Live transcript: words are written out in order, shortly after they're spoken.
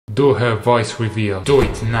Do her voice reveal. Do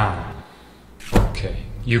it now. Okay,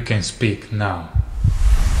 you can speak now.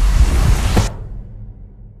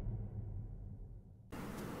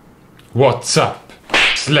 What's up,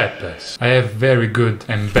 slappers? I have very good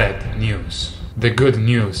and bad news. The good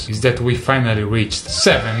news is that we finally reached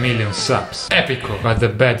 7 million subs. Epico! But the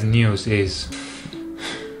bad news is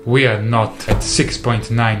we are not at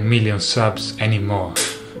 6.9 million subs anymore.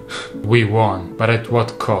 We won, but at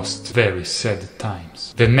what cost? Very sad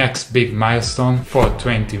times. The next big milestone,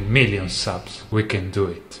 420 million subs. We can do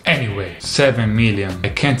it. Anyway, 7 million. I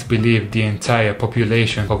can't believe the entire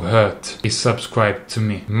population of Earth is subscribed to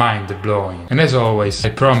me. Mind blowing. And as always, I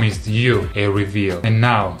promised you a reveal. And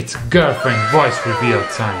now, it's girlfriend voice reveal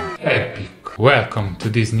time. Epic. Welcome to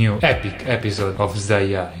this new epic episode of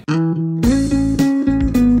Zayai.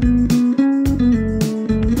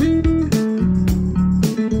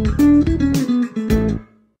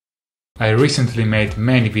 I recently made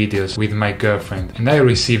many videos with my girlfriend and I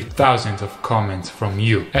received thousands of comments from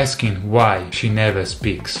you asking why she never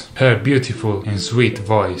speaks. Her beautiful and sweet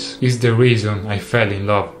voice is the reason I fell in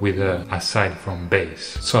love with her aside from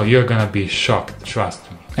bass. So you're gonna be shocked, trust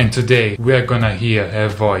me. And today we are gonna hear her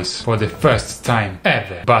voice for the first time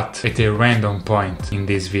ever, but at a random point in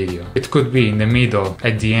this video. It could be in the middle,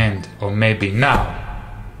 at the end, or maybe now.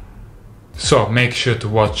 So make sure to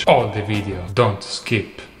watch all the video, don't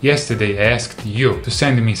skip. Yesterday I asked you to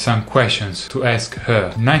send me some questions to ask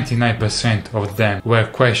her. 99% of them were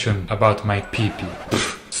questions about my pee-pee.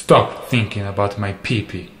 Stop thinking about my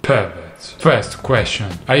pee-pee, perverts. First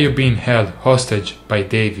question, are you being held hostage by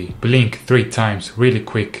Davey? Blink 3 times really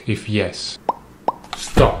quick if yes.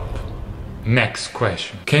 Stop. Next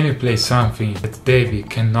question, can you play something that Davey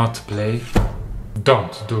cannot play?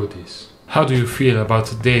 Don't do this. How do you feel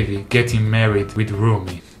about Davey getting married with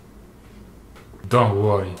Rumi? Don't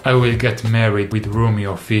worry, I will get married with Rumi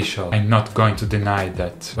official. I'm not going to deny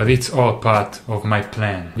that. But it's all part of my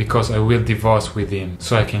plan, because I will divorce with him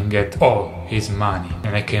so I can get all his money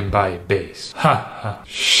and I can buy a bass. Ha ha.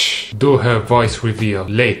 Shh. Do her voice reveal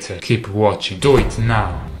later. Keep watching. Do it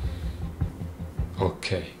now.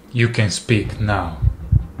 Okay, you can speak now.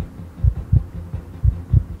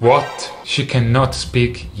 What? She cannot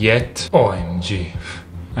speak yet? OMG.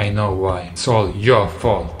 I know why. It's all your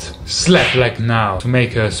fault. Slap like now to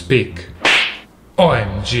make her speak.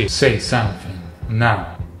 OMG. Say something.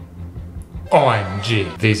 Now.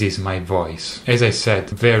 OMG. This is my voice. As I said,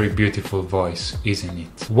 very beautiful voice, isn't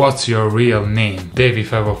it? What's your real name? Davey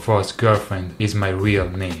 504's girlfriend is my real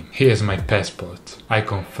name. Here's my passport. I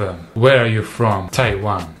confirm. Where are you from?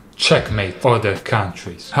 Taiwan. Checkmate other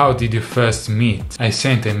countries. How did you first meet? I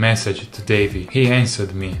sent a message to Davey. He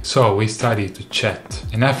answered me, so we started to chat.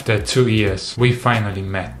 And after 2 years, we finally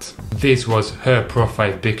met. This was her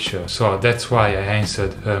profile picture, so that's why I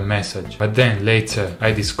answered her message. But then later,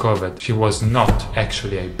 I discovered she was not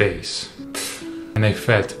actually a bass. And I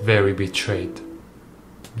felt very betrayed.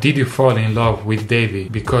 Did you fall in love with Davey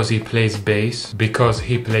because he plays bass? Because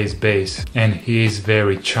he plays bass and he is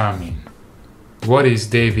very charming. What is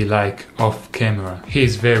Davey like off camera? He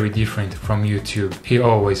is very different from YouTube. He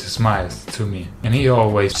always smiles to me. And he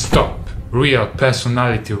always stop. Real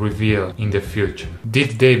personality reveal in the future.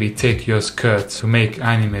 Did Davey take your skirts to make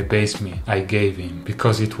anime base me? I gave him.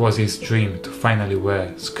 Because it was his dream to finally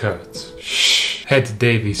wear skirts. Shh. Had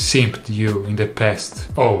Davey simped you in the past?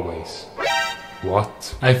 Always.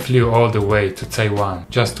 What? I flew all the way to Taiwan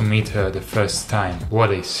just to meet her the first time. What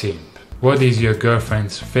a simp. What is your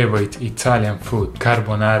girlfriend's favorite Italian food?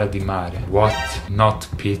 Carbonara di mare. What? Not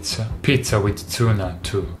pizza? Pizza with tuna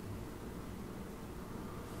too.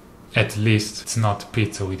 At least it's not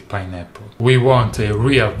pizza with pineapple. We want a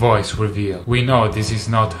real voice reveal. We know this is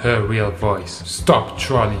not her real voice. Stop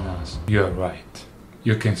trolling us. You're right.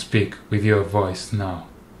 You can speak with your voice now.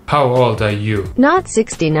 How old are you? Not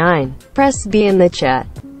 69. Press B in the chat.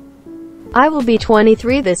 I will be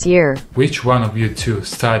 23 this year. Which one of you two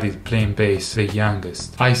started playing bass the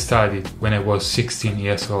youngest? I started when I was 16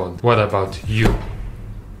 years old. What about you?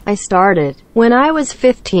 I started when I was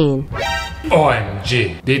 15.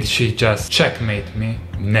 OMG! Did she just checkmate me?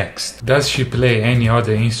 Next. Does she play any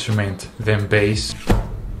other instrument than bass?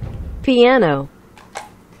 Piano.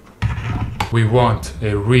 We want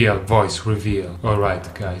a real voice reveal.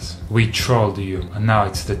 Alright guys, we trolled you and now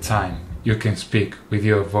it's the time. You can speak with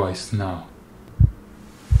your voice now.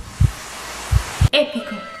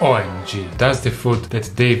 Epico. OMG, does the food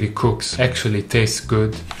that Davey cooks actually taste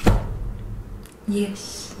good?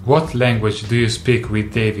 Yes. What language do you speak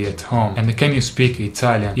with Davey at home? And can you speak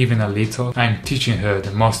Italian even a little? I'm teaching her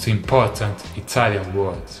the most important Italian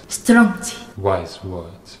words. Stronzi. Wise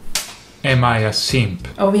words. Am I a simp?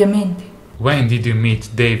 Ovviamente. When did you meet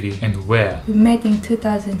Davy and where? We met in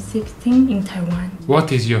 2016 in Taiwan.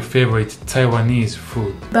 What is your favorite Taiwanese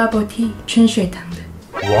food? Bubble tea, 春水堂的.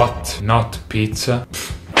 What? Not pizza?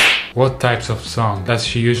 What types of song does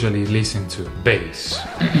she usually listen to? Bass.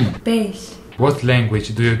 Bass. What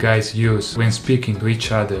language do you guys use when speaking to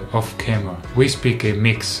each other off camera? We speak a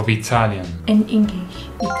mix of Italian And English.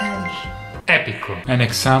 Italian. Epico. An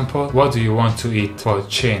example, what do you want to eat for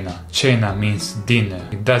cena? Cena means dinner,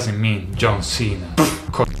 it doesn't mean John Cena.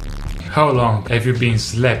 How long have you been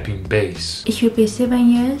slapping bass? It should be 7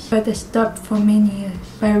 years, but I stopped for many years.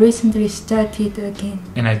 But I recently started again.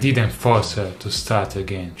 And I didn't force her to start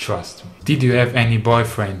again, trust me. Did you have any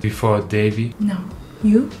boyfriend before Davy? No.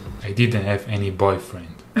 You? I didn't have any boyfriend.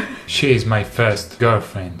 She is my first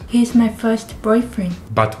girlfriend. He's my first boyfriend.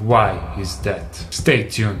 But why is that? Stay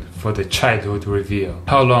tuned for the childhood reveal.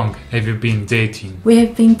 How long have you been dating? We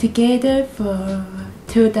have been together for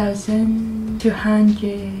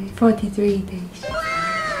 2,243 days.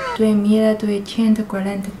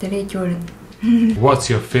 2243 giorni. What's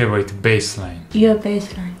your favorite bassline? Your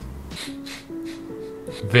baseline.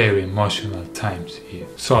 Very emotional times here.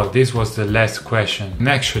 So this was the last question, and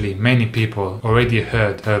actually many people already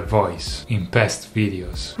heard her voice in past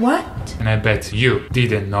videos. What? And I bet you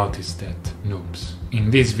didn't notice that, noobs.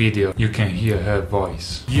 In this video you can hear her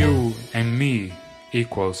voice. You and me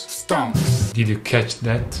equals stonks. Did you catch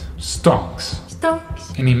that? Stonks.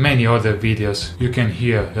 Stonks. And in many other videos you can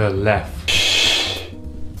hear her laugh.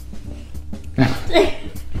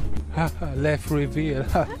 Laugh reveal.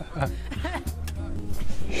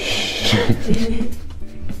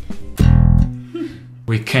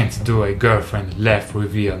 We can't do a girlfriend laugh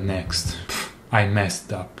reveal next. I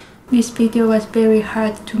messed up. This video was very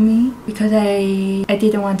hard to me because I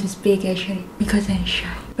didn't want to speak actually because I'm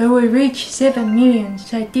shy. But we reached 7 million,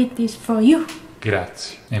 so I did this for you.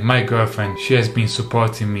 Grazie. And my girlfriend, she has been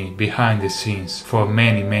supporting me behind the scenes for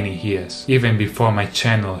many years, even before my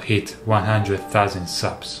channel hit 100,000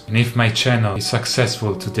 subs. And if my channel is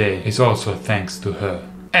successful today, it's also thanks to her.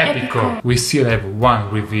 Epico! We still have one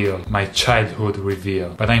reveal, my childhood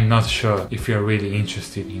reveal, but I'm not sure if you're really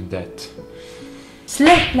interested in that.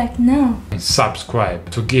 Slap like now. And subscribe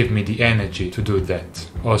to give me the energy to do that.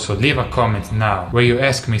 Also leave a comment now where you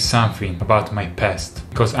ask me something about my past,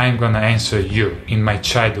 because I'm gonna answer you in my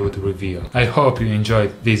childhood reveal. I hope you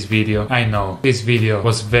enjoyed this video. I know this video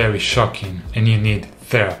was very shocking and you need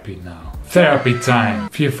therapy now. Therapy time!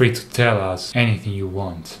 Feel free to tell us anything you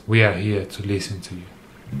want. We are here to listen to you.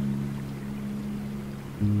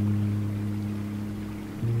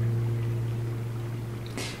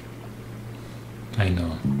 I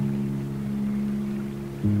know.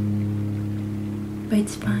 But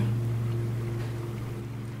it's fine.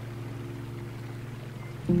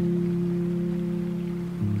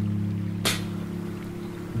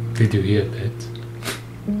 Did you hear that?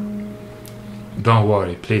 Don't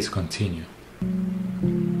worry, please continue.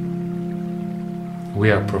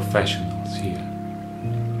 We are professionals here.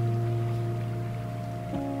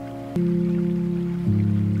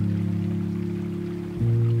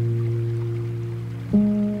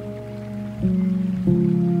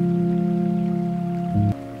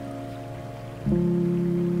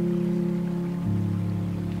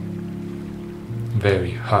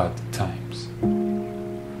 Very hard times.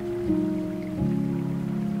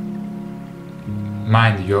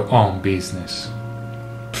 Mind your own business.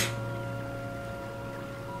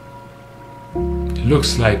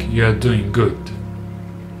 Looks like you're doing good.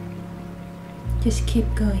 Just keep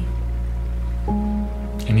going.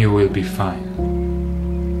 And you will be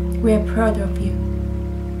fine. We are proud of you.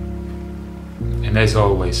 And as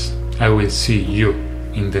always, I will see you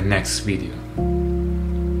in the next video.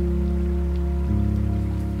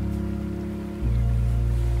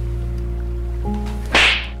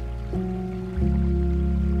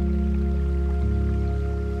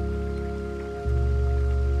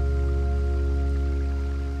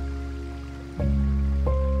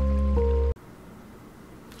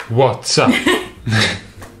 What's up?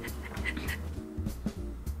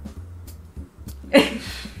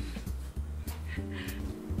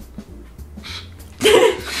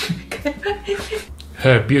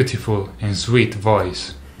 Her beautiful and sweet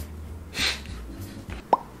voice.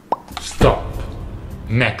 Stop.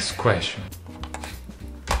 Next question.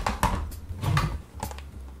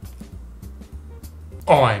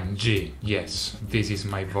 OMG. Yes, this is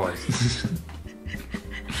my voice.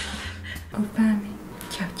 Obama.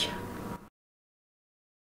 Ciao, ciao.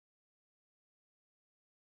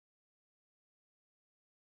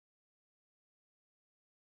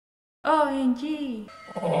 OMG.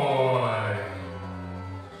 OMG.